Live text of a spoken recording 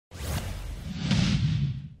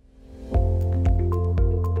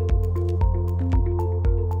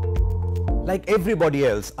Like everybody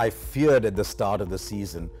else, I feared at the start of the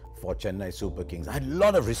season for Chennai Super Kings. I had a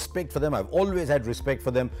lot of respect for them. I've always had respect for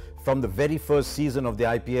them from the very first season of the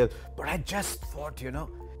IPL. But I just thought,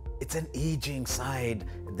 it's an aging side.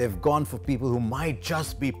 They've gone for people who might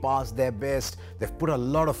just be past their best. They've put a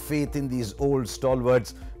lot of faith in these old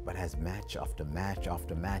stalwarts. But as match after match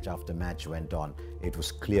after match after match went on, it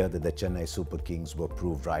was clear that the Chennai Super Kings were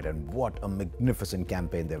proved right. And what a magnificent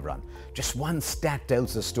campaign they've run. Just one stat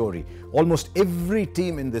tells the story. Almost every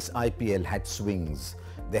team in this IPL had swings.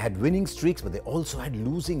 They had winning streaks, but they also had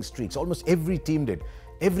losing streaks. Almost every team did.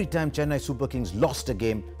 Every time Chennai Super Kings lost a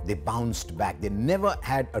game, they bounced back. They never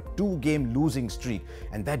had a two-game losing streak.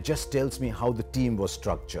 And that just tells me how the team was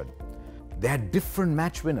structured. They had different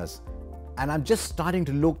match winners. And I'm just starting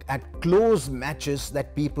to look at close matches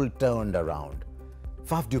that people turned around.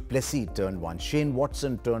 Faf du Plessis turned one, Shane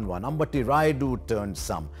Watson turned one, Ambati Rayudu turned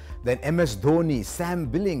some. Then MS Dhoni, Sam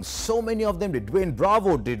Billings, so many of them did. Dwayne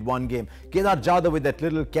Bravo did one game. Kedar Jadhav with that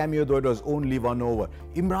little cameo, though it was only 1 over.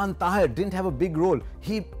 Imran Tahir didn't have a big role.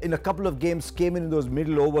 He, in a couple of games, came in those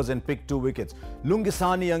middle overs and picked 2 wickets.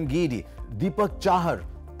 Lungisani Angidi, Deepak Chahar,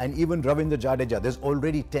 and even Ravindra Jadeja. There's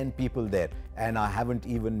already 10 people there. And I haven't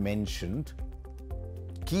even mentioned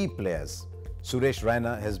key players. Suresh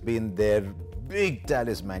Raina has been their big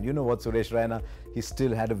talisman. You know what, Suresh Raina? He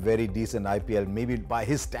still had a very decent IPL. Maybe by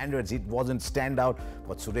his standards, it wasn't standout,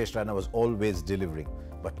 but Suresh Raina was always delivering.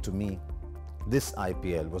 But to me, this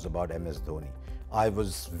IPL was about MS Dhoni. I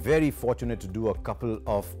was very fortunate to do a couple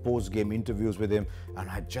of post-game interviews with him, and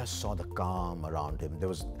I just saw the calm around him.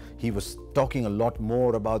 He was talking a lot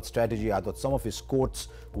more about strategy. I thought some of his quotes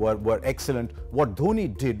were excellent. What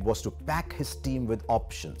Dhoni did was to pack his team with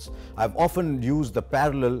options. I've often used the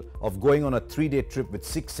parallel of going on a 3-day trip with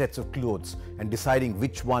 6 sets of clothes and deciding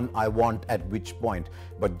which one I want at which point.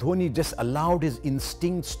 But Dhoni just allowed his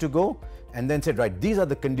instincts to go and then said, right, these are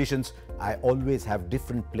the conditions. I always have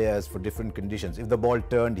different players for different conditions. If the ball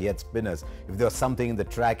turned, he had spinners. If there was something in the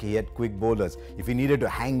track, he had quick bowlers. If he needed to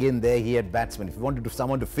hang in there, he had batsmen. If he wanted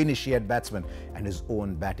someone to finish, he had batsmen. And his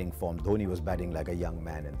own batting form. Dhoni was batting like a young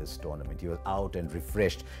man in this tournament. He was out and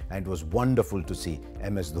refreshed, and it was wonderful to see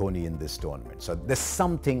MS Dhoni in this tournament. So there's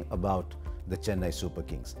something about the Chennai Super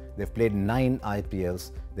Kings. They've played 9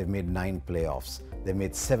 IPLs, they've made 9 playoffs, they've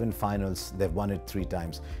made 7 finals, they've won it 3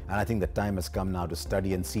 times. And I think the time has come now to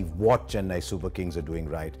study and see what Chennai Super Kings are doing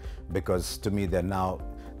right, because to me their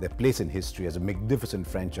place in history as a magnificent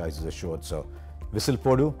franchise is assured. So, Whistle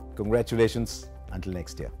Podu, congratulations, until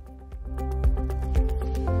next year.